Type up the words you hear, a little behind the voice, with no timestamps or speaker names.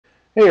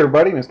Hey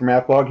everybody,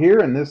 Mrmathblog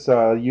here, and this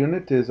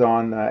unit is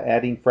on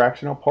adding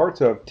fractional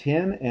parts of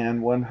 10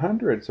 and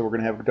 100. So we're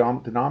going to have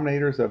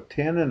denominators of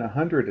 10 and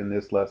 100 in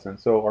this lesson.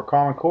 So our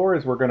common core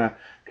is we're going to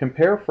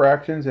compare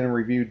fractions and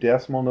review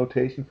decimal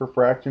notation for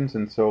fractions.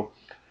 And so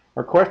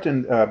our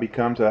question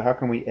becomes, how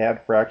can we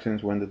add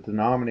fractions when the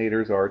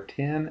denominators are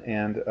 10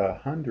 and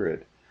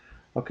 100?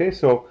 Okay,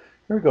 so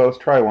here we go. Let's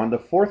try one. The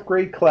fourth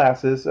grade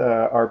classes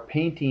are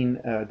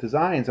painting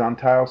designs on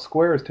tile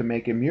squares to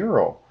make a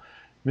mural.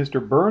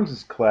 Mr.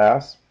 Burns's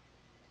class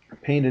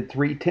painted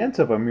 3/10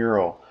 of a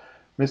mural.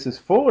 Mrs.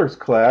 Fuller's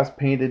class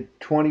painted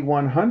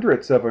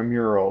 21/100 of a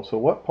mural. So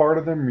what part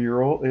of the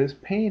mural is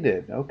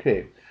painted?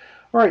 Okay.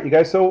 All right, you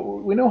guys, so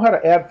we know how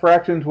to add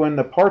fractions when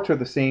the parts are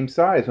the same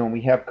size, when we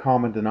have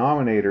common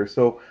denominators.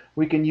 So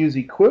we can use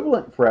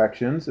equivalent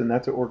fractions, and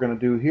that's what we're going to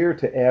do here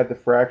to add the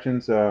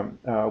fractions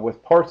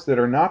with parts that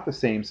are not the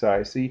same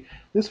size. See,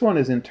 this one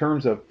is in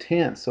terms of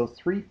tenths, so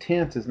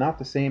 3/10 is not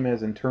the same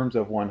as in terms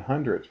of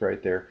 100ths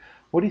right there.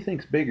 What do you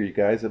think's bigger, you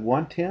guys, a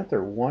 1/10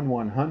 or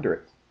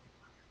 1/100th?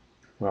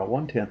 Well,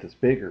 1/10 is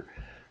bigger.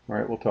 All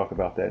right, we'll talk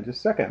about that in just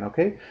a second,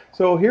 okay?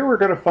 So here we're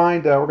going to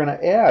find, we're going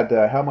to add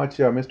how much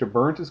Mr.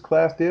 Burns's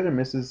class did and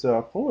Mrs.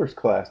 Fuller's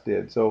class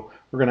did. So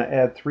we're going to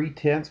add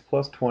 3/10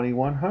 plus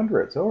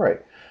 21/100ths. All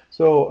right,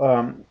 so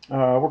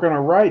we're going to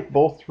write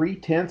both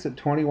 3/10 and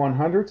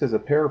 21/100ths as a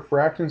pair of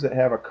fractions that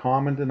have a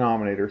common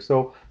denominator.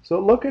 So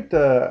look at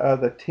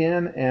the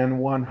 10 and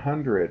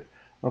 100.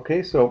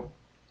 Okay, so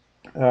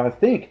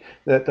think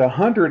that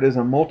 100 is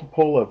a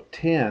multiple of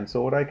 10.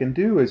 So what I can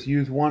do is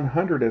use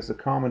 100 as the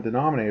common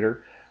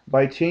denominator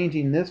by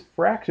changing this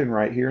fraction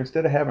right here.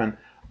 Instead of having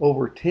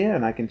over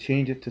 10, I can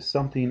change it to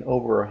something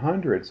over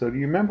 100. So do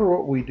you remember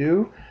what we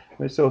do?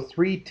 So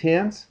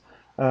 3/10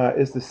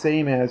 is the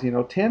same as,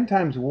 10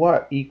 times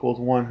what equals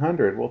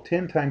 100? Well,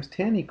 10 times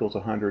 10 equals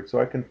 100. So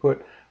I can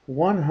put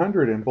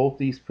 100 in both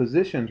these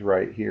positions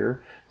right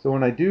here. So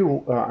when I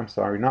do, I'm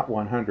sorry, not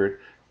 100,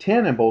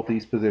 10 in both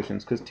these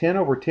positions, because 10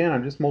 over 10,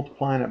 I'm just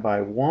multiplying it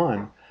by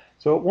 1.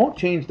 So it won't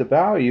change the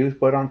values,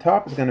 but on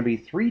top it's going to be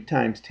 3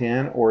 times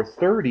 10, or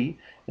 30,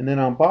 and then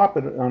on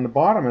the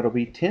bottom it'll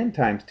be 10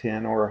 times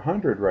 10, or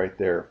 100 right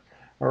there.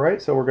 All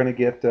right, so we're going to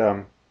get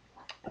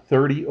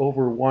 30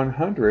 over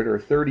 100, or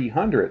 30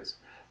 hundredths.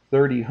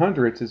 30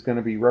 hundredths is going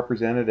to be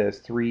represented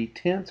as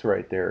 3/10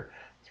 right there.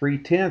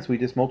 3/10, we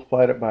just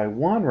multiplied it by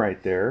 1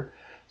 right there.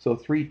 So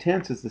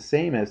 3/10 is the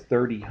same as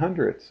 30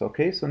 hundredths.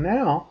 Okay, so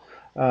now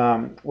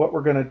what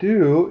we're going to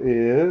do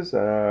is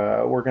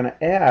we're going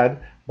to add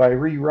by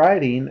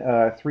rewriting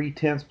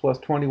 3/10 plus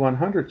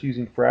 21/100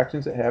 using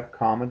fractions that have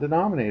common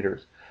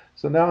denominators.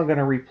 So now I'm going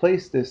to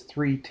replace this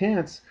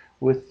 3/10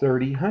 with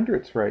 30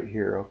 hundredths right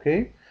here,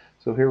 okay?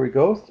 So here we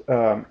go,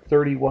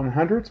 31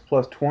 hundredths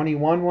plus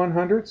 21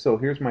 100ths. So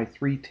here's my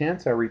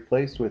 3/10 I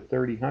replaced with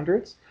 30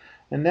 hundredths.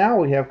 And now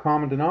we have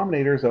common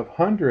denominators of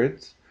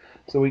hundredths.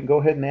 So we can go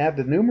ahead and add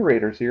the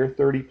numerators here.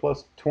 30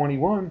 plus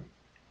 21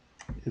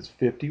 is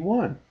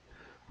 51.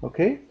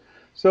 Okay,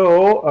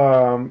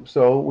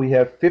 so we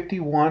have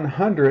 51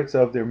 hundredths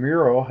of the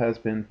mural has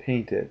been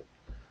painted.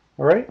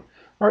 All right.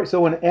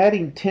 So when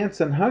adding tenths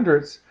and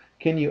hundredths,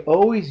 can you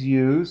always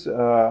use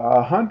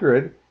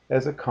 100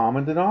 as a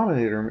common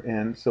denominator?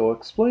 And so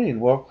explain.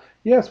 Well,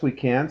 yes, we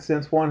can,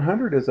 since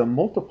 100 is a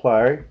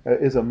multiplier,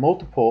 is a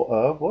multiple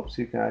of. Whoops,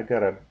 I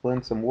gotta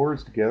blend some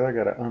words together. I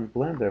gotta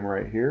unblend them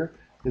right here.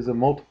 Is a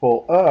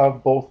multiple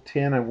of both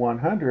 10 and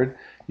 100.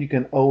 You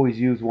can always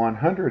use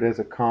 100 as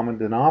a common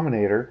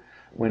denominator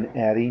when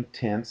adding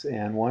tenths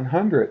and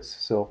 100ths.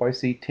 So if I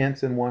see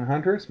tenths and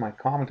 100ths, my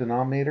common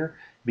denominator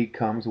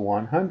becomes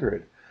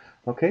 100.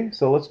 Okay,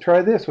 so let's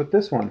try this with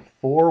this one.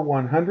 4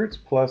 100ths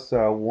plus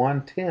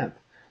 1/10.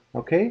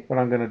 Okay, what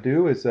I'm going to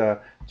do is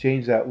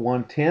change that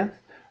 1/10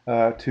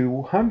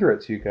 to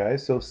hundredths, you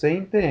guys. So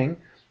same thing,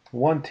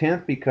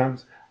 1/10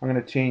 becomes, I'm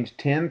going to change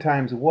 10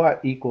 times what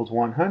equals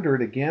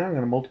 100. Again, I'm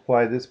going to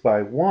multiply this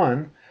by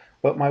 1,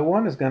 but my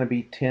 1 is going to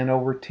be 10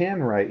 over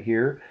 10 right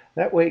here.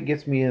 That way it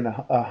gets me in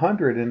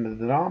 100 in the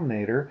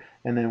denominator,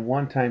 and then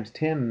 1 times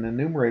 10 in the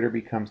numerator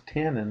becomes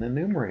 10 in the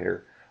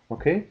numerator.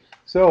 Okay,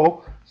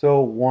 so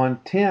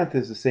 1/10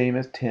 is the same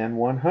as 10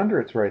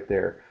 100ths right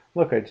there.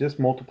 Look, I just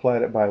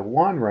multiplied it by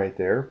 1 right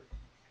there.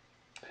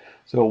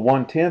 So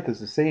 1/10 is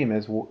the same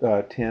as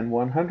 10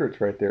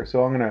 100ths right there.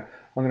 So I'm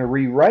gonna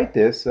rewrite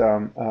this.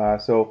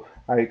 So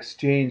I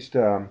exchanged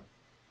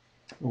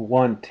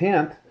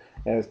 1/10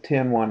 as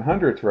 10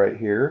 100ths right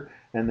here,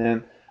 and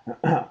then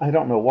I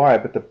don't know why,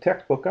 but the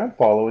textbook I'm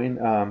following,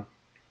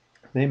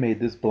 they made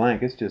this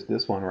blank. It's just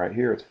this one right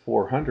here. It's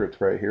 4 hundredths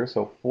right here.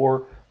 So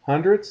 4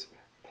 hundredths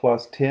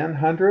plus 10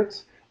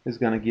 hundredths is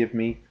going to give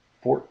me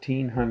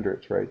 14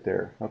 hundredths right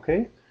there.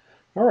 Okay?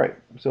 All right.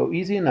 So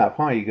easy enough,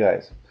 huh, you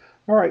guys?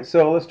 All right.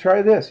 So let's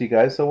try this, you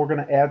guys. So we're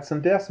going to add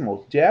some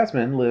decimals.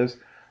 Jasmine lives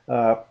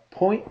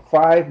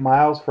 0.5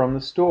 miles from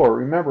the store.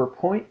 Remember,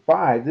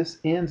 0.5, this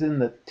ends in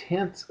the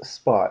tenths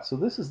spot. So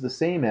this is the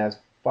same as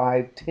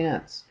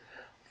 5/10.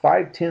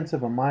 5/10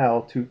 of a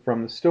mile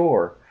from the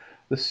store.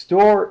 The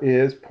store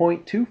is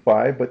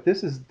 0.25, but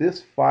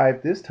this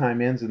 5 this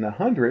time ends in the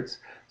hundredths,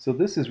 so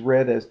this is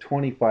read as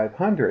 25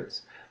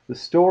 hundredths. The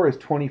store is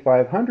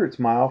 25 hundredths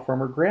mile from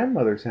her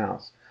grandmother's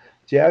house.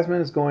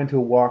 Jasmine is going to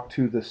walk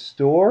to the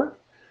store,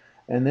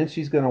 and then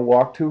she's going to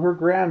walk to her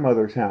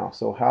grandmother's house.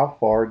 So how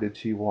far did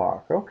she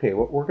walk? Okay,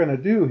 what we're going to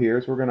do here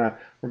is we're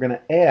going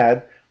to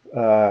add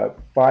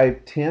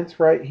 5/10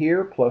 right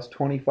here plus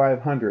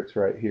 25 hundredths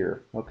right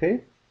here.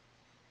 Okay.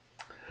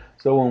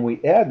 So when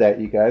we add that,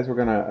 you guys, we're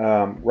going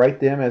to write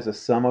them as a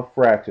sum of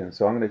fractions.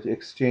 So I'm going to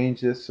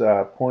exchange this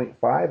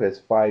 0.5 as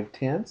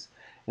 5/10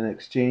 and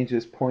exchange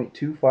this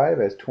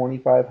 0.25 as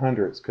 25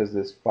 hundredths, because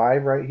this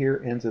 5 right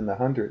here ends in the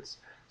hundredths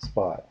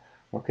spot.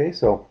 Okay,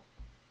 so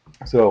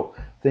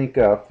think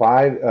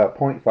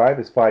 0.5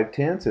 is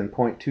 5/10 and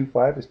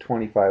 0.25 is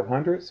 25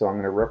 hundredths. So I'm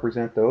going to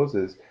represent those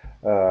as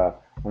I'm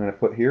going to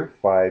put here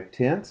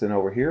 5/10, and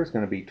over here is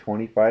going to be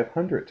 25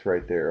 hundredths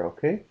right there.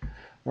 Okay,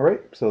 all right,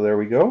 so there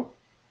we go.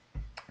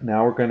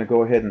 Now we're going to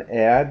go ahead and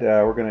add,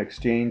 we're going to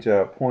exchange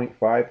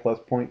 0.5 plus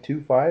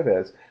 0.25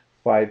 as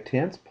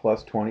 5/10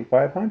 plus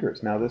 25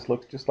 hundredths. Now this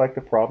looks just like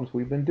the problems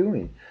we've been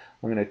doing.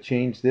 I'm going to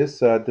change this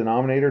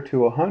denominator to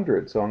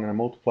 100, so I'm going to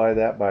multiply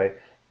that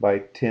by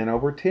 10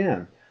 over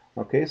 10.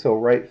 Okay, so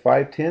write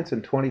 5/10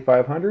 and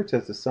 25 hundredths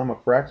as the sum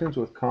of fractions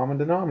with common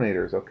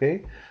denominators.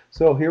 Okay,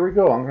 so here we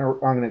go. I'm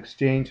going to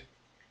exchange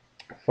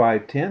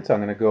 5/10.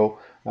 I'm going to go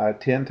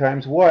 10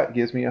 times what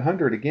gives me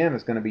 100. Again,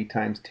 it's going to be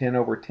times 10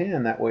 over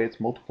 10. That way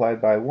it's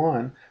multiplied by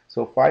 1.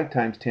 So 5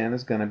 times 10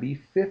 is going to be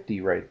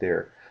 50 right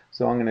there.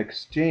 So I'm going to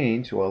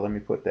exchange, well, let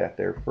me put that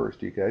there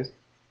first, you guys.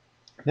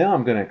 Now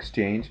I'm going to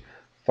exchange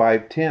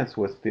 5/10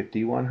 with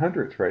 51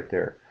 hundredths right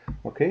there.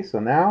 Okay, so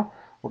now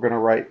we're going to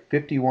write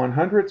 51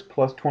 hundredths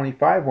plus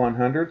 25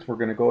 100ths. We're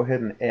going to go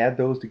ahead and add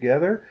those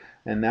together.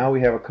 And now we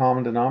have a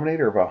common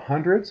denominator of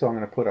 100, so I'm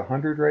going to put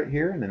 100 right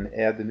here and then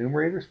add the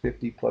numerators.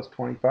 50 plus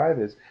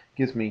 25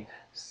 gives me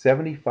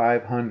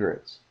 75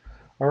 hundredths.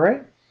 All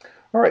right?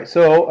 All right,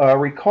 so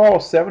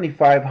recall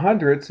 75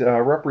 hundredths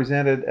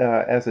represented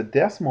as a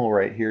decimal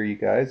right here, you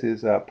guys,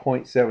 is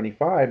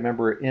 0.75.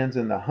 Remember, it ends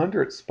in the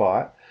hundredth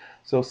spot.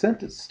 So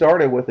since it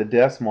started with a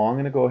decimal, I'm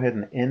going to go ahead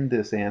and end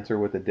this answer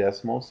with a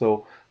decimal.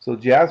 So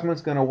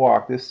Jasmine's going to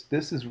walk. This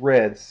is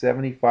read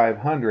 75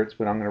 hundredths,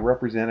 but I'm going to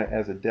represent it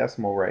as a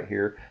decimal right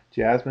here.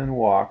 Jasmine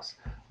walks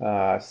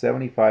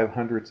 75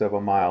 hundredths of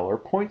a mile, or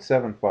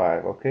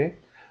 0.75, okay?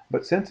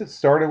 But since it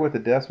started with a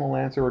decimal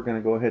answer, we're going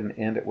to go ahead and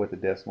end it with a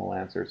decimal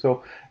answer.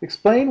 So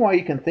explain why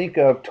you can think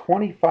of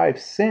 25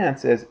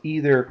 cents as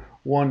either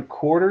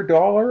 1/4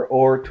 dollar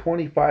or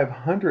 25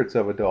 hundredths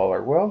of a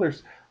dollar. Well,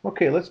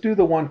 okay, let's do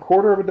the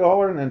 1/4 of a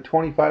dollar and then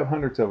 25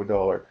 hundredths of a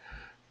dollar.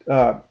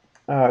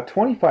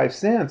 25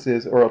 cents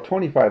is, or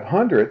 25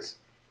 hundredths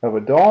of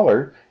a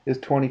dollar is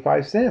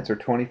 25 cents or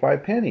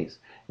 25 pennies.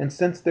 And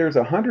since there's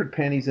 100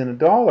 pennies in a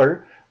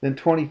dollar, then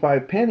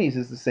 25 pennies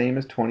is the same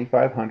as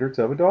 25 hundredths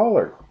of a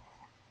dollar.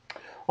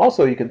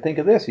 Also, you can think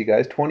of this, you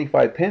guys,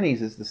 25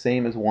 pennies is the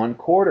same as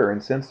 1/4,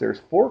 and since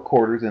there's 4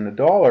 quarters in a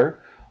dollar,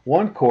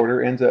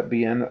 1/4 ends up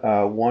being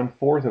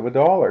 1/4 of a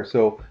dollar.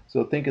 So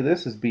think of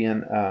this as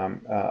being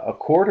a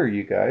quarter,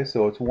 you guys.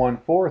 So it's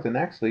 1/4, and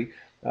actually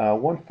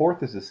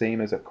 1/4 is the same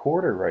as a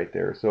quarter right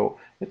there. So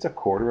it's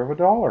 1/4 of a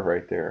dollar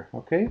right there.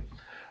 Okay.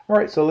 All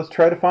right, so let's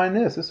try to find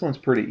this. This one's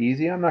pretty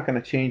easy. I'm not going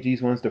to change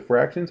these ones to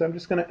fractions. I'm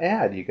just going to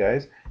add, you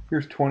guys.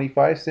 Here's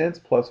 25 cents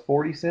plus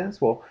 40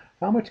 cents. Well,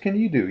 how much can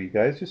you do, you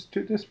guys?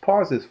 Just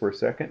pause this for a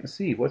second and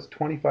see. What's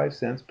 25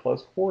 cents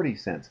plus 40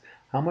 cents?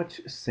 How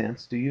much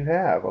cents do you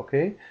have,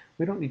 okay?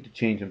 We don't need to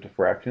change them to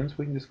fractions.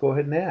 We can just go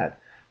ahead and add.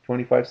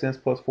 25 cents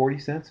plus 40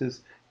 cents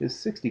is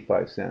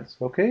 65 cents,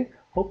 okay?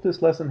 Hope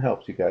this lesson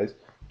helps you guys.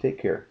 Take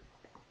care.